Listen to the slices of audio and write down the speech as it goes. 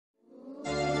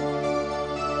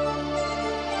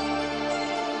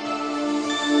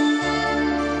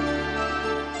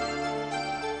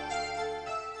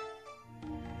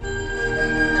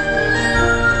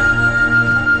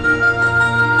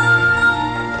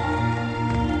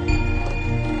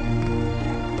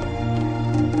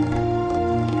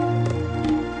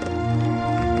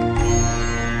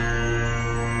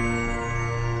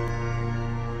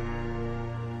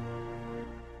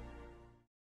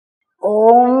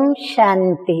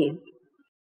शांति।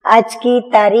 आज की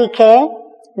तारीख है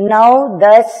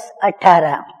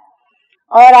 9/10/18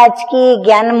 और आज की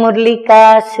ज्ञान मुरली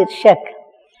का शीर्षक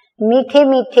मीठे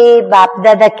मीठे बाप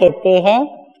दादा कहते हैं,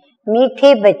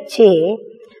 मीठे बच्चे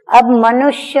अब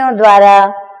मनुष्यों द्वारा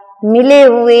मिले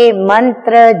हुए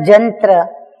मंत्र जंत्र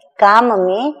काम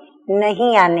में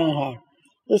नहीं आने हैं,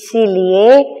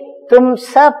 इसीलिए तुम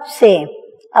सब से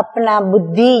अपना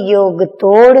बुद्धि योग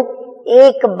तोड़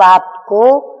एक बाप को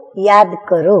याद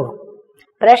करो।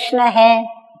 प्रश्न है,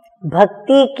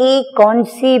 भक्ति की कौन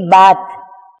सी बात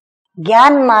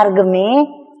ज्ञान मार्ग में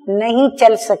नहीं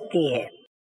चल सकती है?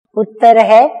 उत्तर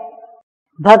है,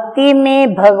 भक्ति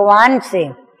में भगवान से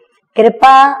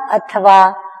कृपा अथवा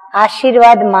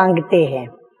आशीर्वाद मांगते हैं।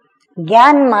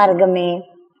 ज्ञान मार्ग में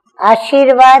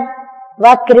आशीर्वाद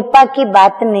व कृपा की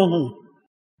बात नहीं,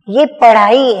 ये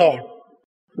पढ़ाई है।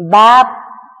 बाप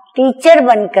टीचर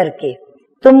बन करके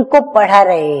तुमको पढ़ा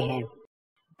रहे हैं।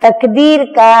 तकदीर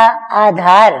का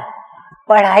आधार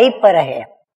पढ़ाई पर है।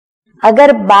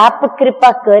 अगर बाप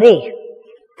कृपा करे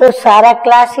तो सारा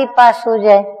क्लास ही पास हो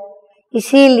जाए।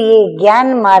 इसीलिए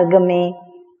ज्ञान मार्ग में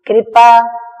कृपा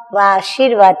व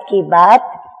आशीर्वाद की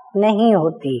बात नहीं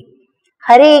होती।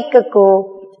 हर एक को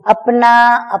अपना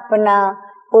अपना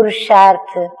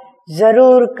पुरुषार्थ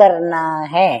जरूर करना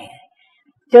है।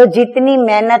 जो जितनी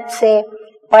मेहनत से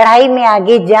पढ़ाई में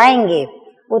आगे जाएंगे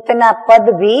उतना पद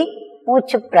भी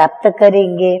उच्च प्राप्त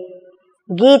करेंगे।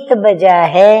 गीत बजा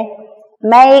है,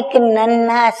 मैं एक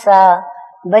नन्हा सा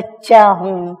बच्चा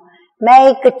हूँ, मैं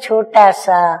एक छोटा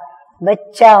सा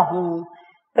बच्चा हूँ,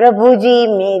 प्रभु जी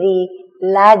मेरी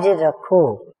लाज रखो।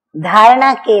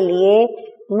 धारणा के लिए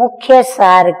मुख्य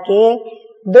सार के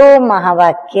 2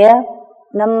 महावाक्य।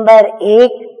 नंबर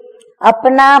 1,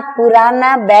 अपना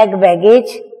पुराना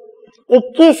बैगेज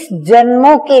 21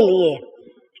 जन्मों के लिए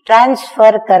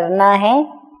ट्रांसफर करना है।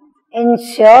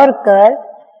 इंश्योर कर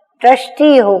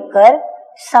ट्रस्टी होकर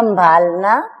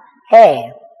संभालना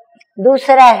है।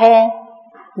 दूसरा है,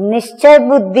 निश्चय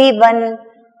बुद्धि बन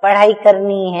पढ़ाई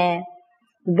करनी है।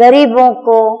 गरीबों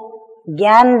को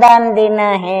ज्ञान दान देना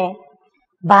है।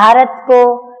 भारत को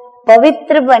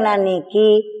पवित्र बनाने की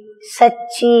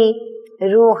सच्ची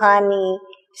रूहानी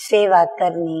सेवा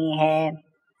करनी है।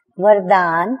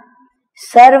 वरदान,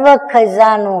 सर्व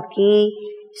खजानों की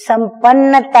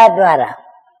संपन्नता द्वारा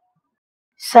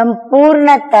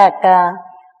संपूर्णता का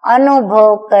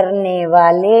अनुभव करने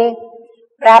वाले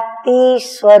प्राप्ति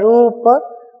स्वरूप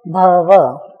भव।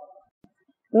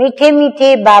 मीठे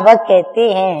मीठे बाबा कहते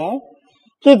हैं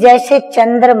कि जैसे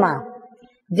चंद्रमा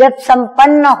जब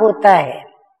संपन्न होता है,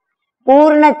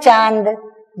 पूर्ण चांद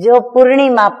जो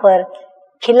पूर्णिमा पर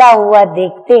खिला हुआ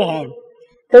देखते हैं,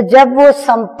 तो जब वो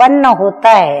संपन्न होता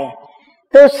है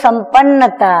तो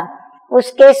संपन्नता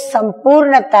उसके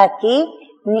संपूर्णता की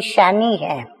निशानी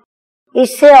है।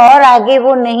 इससे और आगे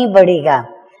वो नहीं बढ़ेगा,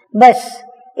 बस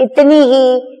इतनी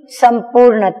ही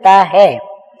संपूर्णता है।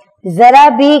 जरा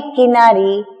भी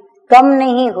किनारी कम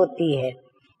नहीं होती है।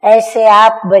 ऐसे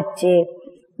आप बच्चे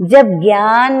जब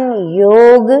ज्ञान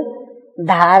योग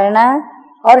धारणा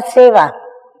और सेवा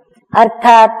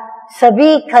अर्थात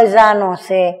सभी खजानों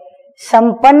से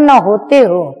संपन्न होते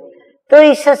हो तो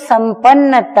इस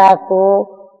संपन्नता को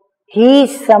ही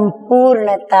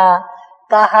संपूर्णता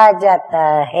कहा जाता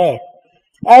है।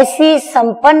 ऐसी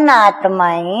संपन्न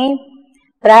आत्माएं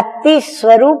प्राप्ति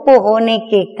स्वरूप होने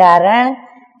के कारण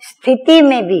स्थिति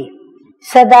में भी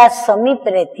सदा समीप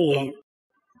रहती है।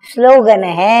 स्लोगन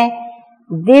है,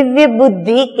 दिव्य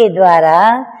बुद्धि के द्वारा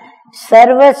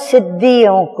सर्व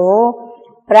सिद्धियों को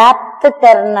प्राप्त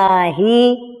करना ही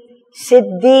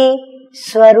सिद्धि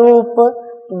स्वरूप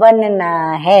बनना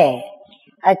है।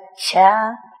 अच्छा,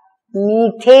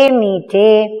 मीठे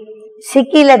मीठे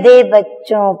सिकिलदे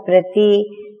बच्चों प्रति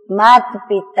माता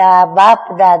पिता बाप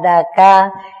दादा का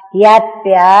याद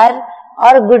प्यार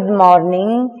और गुड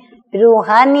मॉर्निंग।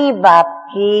 रूहानी बाप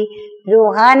की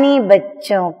रूहानी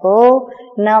बच्चों को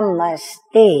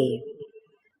नमस्ते।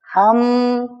 हम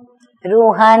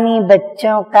रूहानी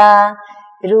बच्चों का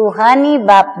रूहानी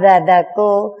बाप दादा को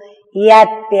याद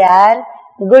प्यार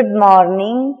गुड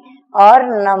मॉर्निंग और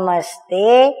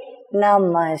नमस्ते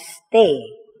नमस्ते।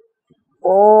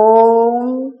 ओम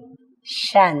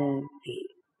शांति।